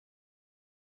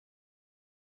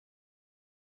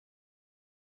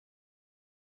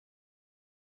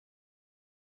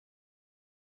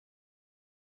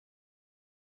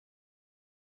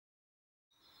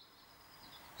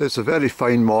It's a very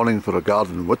fine morning for a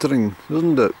garden in Wittering,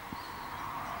 isn't it?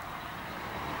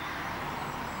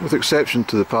 With exception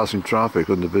to the passing traffic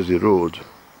on the busy road.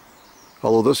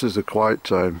 Although this is the quiet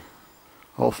time,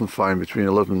 I often find between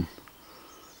 11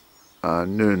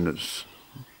 and noon it's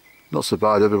not so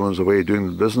bad. Everyone's away doing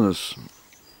the business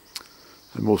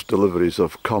and most deliveries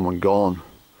have come and gone,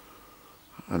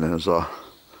 and then there's a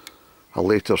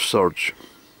later surge.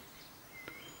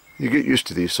 You get used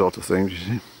to these sort of things, you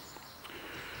see.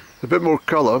 A bit more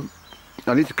colour.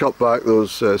 I need to cut back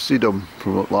those sedum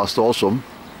from last autumn.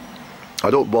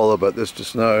 I don't bother about this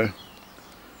just now.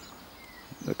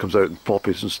 It comes out in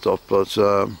poppies and stuff, but there's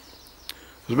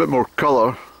a bit more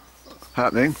colour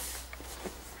happening.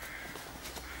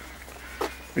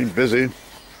 Been busy.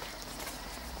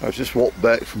 I've just walked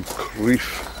back from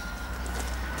Crieff.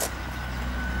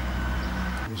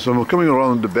 So I'm coming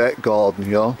around the back garden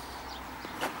here.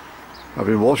 I've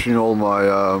been washing all my,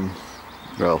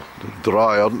 well, they're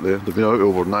dry, aren't they? They've been out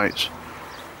overnight.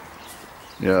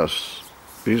 Yes,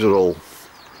 these are all,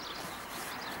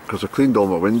 because I cleaned all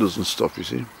my windows and stuff, you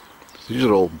see. These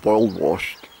are all boiled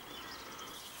washed.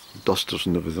 Dusters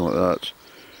and everything like that.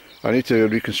 I need to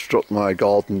reconstruct my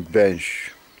garden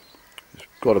bench. It's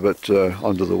got a bit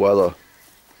under the weather.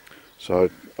 So I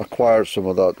acquired some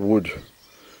of that wood.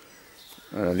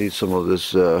 And I need some of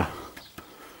this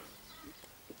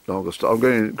I'm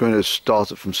going to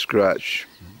start it from scratch,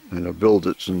 and I'll build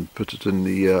it and put it in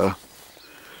the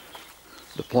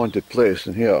pointed place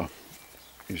in here,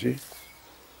 you see.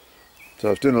 So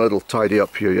I was doing a little tidy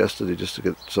up here yesterday just to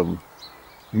get some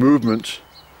movement,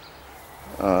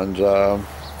 and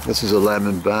this is a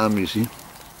lemon balm, you see.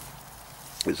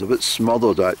 It's a bit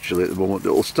smothered actually at the moment.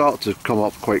 It will start to come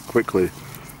up quite quickly.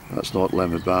 That's not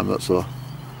lemon balm, that's a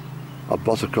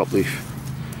buttercup leaf.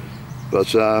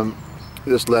 But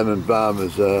this lemon balm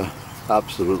is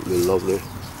absolutely lovely.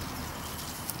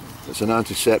 It's an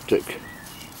antiseptic,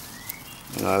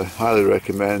 and I highly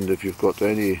recommend if you've got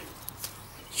any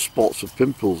spots of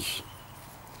pimples,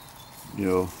 you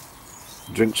know,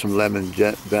 drink some lemon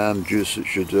balm juice. It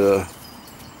should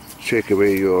shake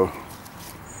away your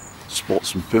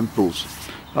spots and pimples.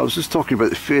 I was just talking about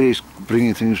the fairies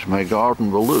bringing things to my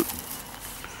garden. Well, look,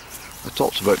 I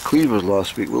talked about cleavers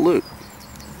last week. Well, look,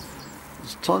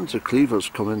 there's tons of cleavers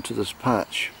come into this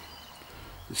patch,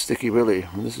 the sticky willy,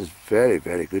 and this is very,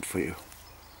 very good for you.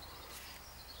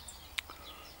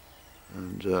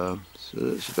 And so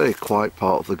it's a very quiet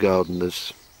part of the garden,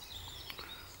 this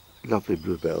lovely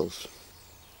bluebells.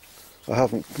 I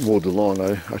haven't mowed the lawn.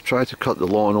 I try to cut the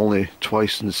lawn only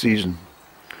twice in the season.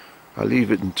 I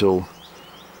leave it until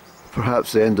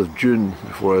perhaps the end of June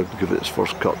before I give it its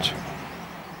first cut.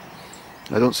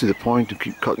 I don't see the point to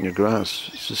keep cutting your grass.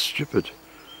 It's just stupid.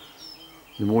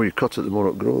 The more you cut it, the more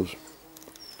it grows.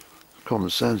 Common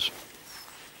sense.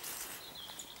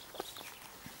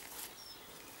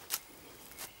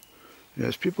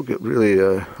 Yes, people get really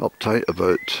uptight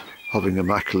about having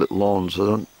immaculate lawns.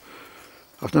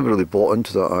 I've never really bought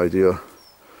into that idea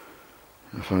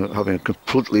of having a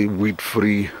completely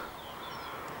weed-free,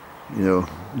 you know,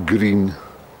 green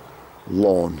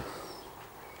lawn.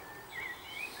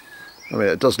 I mean,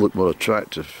 it does look more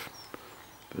attractive,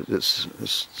 but it's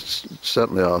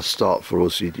certainly a start for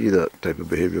OCD, that type of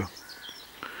behaviour.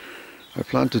 I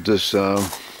planted this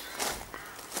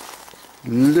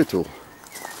little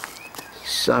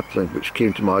sapling which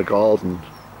came to my garden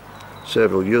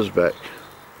several years back,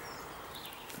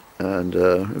 and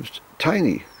it was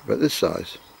tiny, about this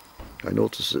size. I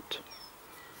noticed it.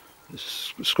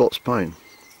 It's Scots pine.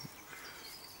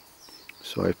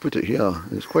 So I put it here,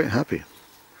 and it's quite happy.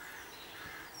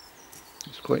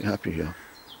 It's quite happy here.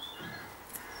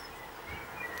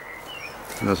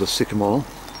 And there's a sycamore,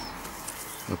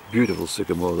 a beautiful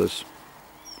sycamore this,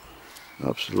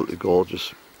 absolutely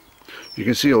gorgeous. You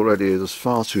can see already there's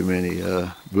far too many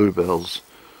bluebells,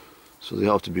 so they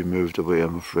have to be moved away,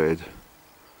 I'm afraid.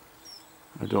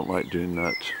 I don't like doing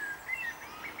that.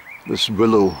 This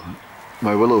willow,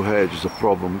 my willow hedge is a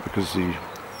problem because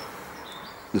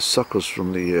the suckers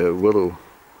from the willow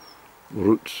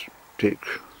roots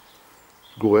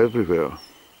go everywhere.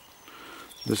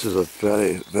 This is a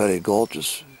very, very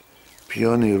gorgeous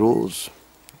peony rose.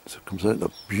 So it comes out in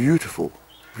a beautiful,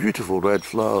 beautiful red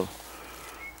flower.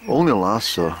 Only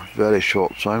lasts a very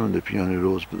short time in the peony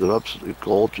rose, but they're absolutely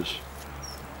gorgeous.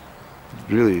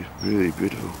 Really, really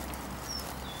beautiful.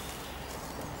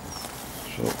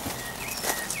 So,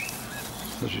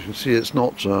 as you can see, it's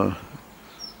not.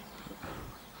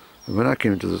 When I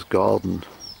came into this garden,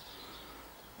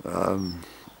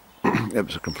 it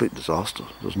was a complete disaster.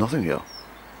 There's nothing here.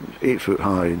 It was 8 foot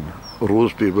high, and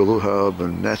rosebud, willow herb,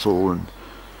 and nettle, and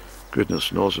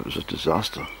goodness knows it was a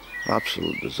disaster,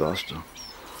 absolute disaster.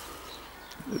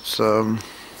 It's I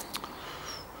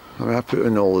mean, I put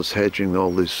in all this hedging,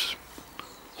 all this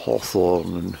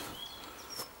hawthorn and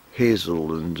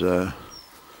hazel, and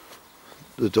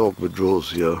the dogwood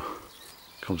rose here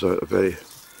comes out a very,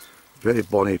 very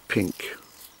bonny pink.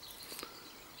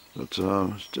 But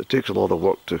it takes a lot of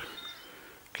work to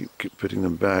keep putting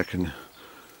them back. And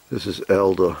this is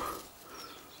elder,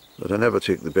 but I never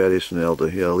take the berries from the elder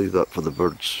here. I leave that for the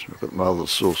birds. I've got my other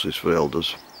sources for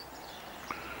elders.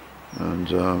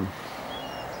 And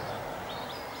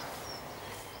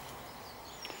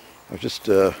I've just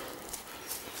got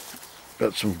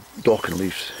some docken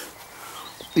leaves.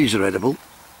 These are edible.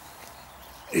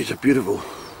 These are beautiful.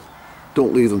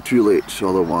 Don't leave them too late, so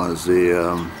otherwise they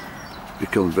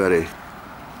become very,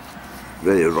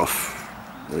 very rough,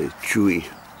 very chewy.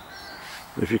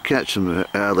 If you catch them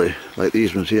early, like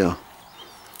these ones here,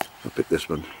 I'll pick this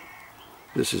one.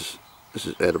 This is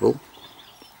edible.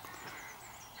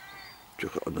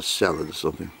 Chuck it on a salad or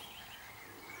something.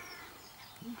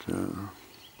 And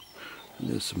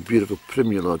there's some beautiful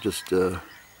primula just in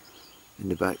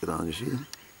the background. You see them?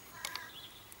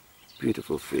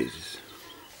 Beautiful faces.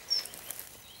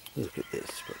 Look at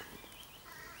this.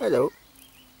 Hello.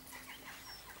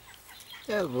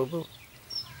 Hello, boo.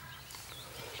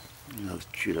 Another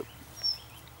tulip.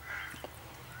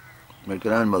 My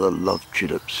grandmother loved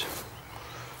tulips.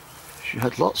 She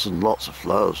had lots and lots of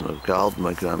flowers in her garden,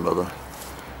 my grandmother,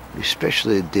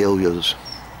 especially dahlias.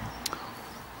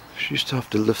 She used to have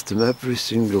to lift them every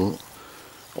single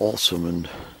autumn and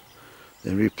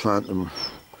then replant them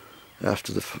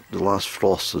after the last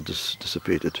frost had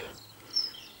dissipated.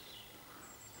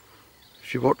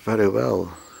 She worked very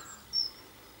well,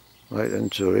 right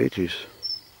into her 80s.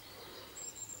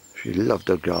 She loved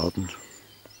her garden,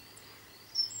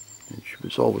 and she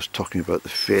was always talking about the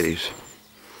fairies.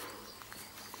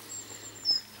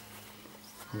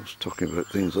 Always talking about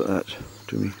things like that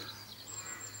to me.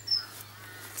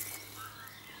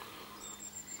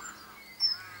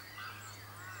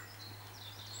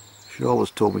 She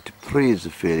always told me to praise the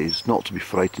fairies, not to be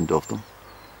frightened of them.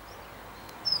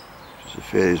 The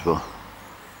fairies were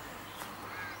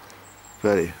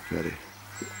very, very...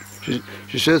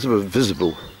 She says they were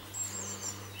visible.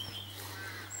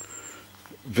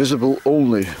 Visible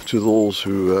only to those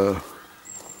who,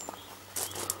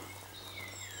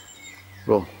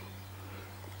 well,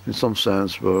 in some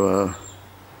sense were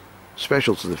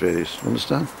special to the fairies,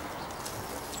 understand?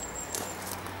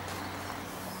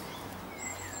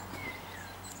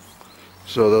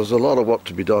 So there's a lot of work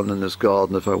to be done in this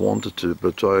garden if I wanted to,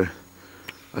 but I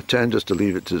tend just to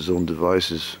leave it to its own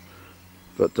devices.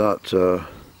 But that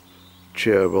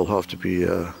chair will have to be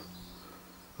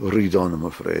redone, I'm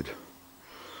afraid.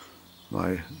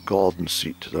 My garden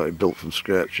seat that I built from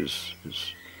scratch is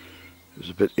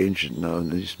a bit ancient now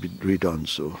and needs to be redone,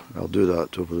 so I'll do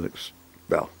that over the next,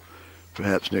 well,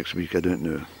 perhaps next week, I don't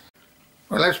know.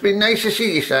 Well, it's been nice to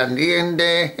see you, Sandy, and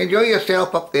enjoy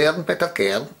yourself up there in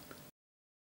Wittering.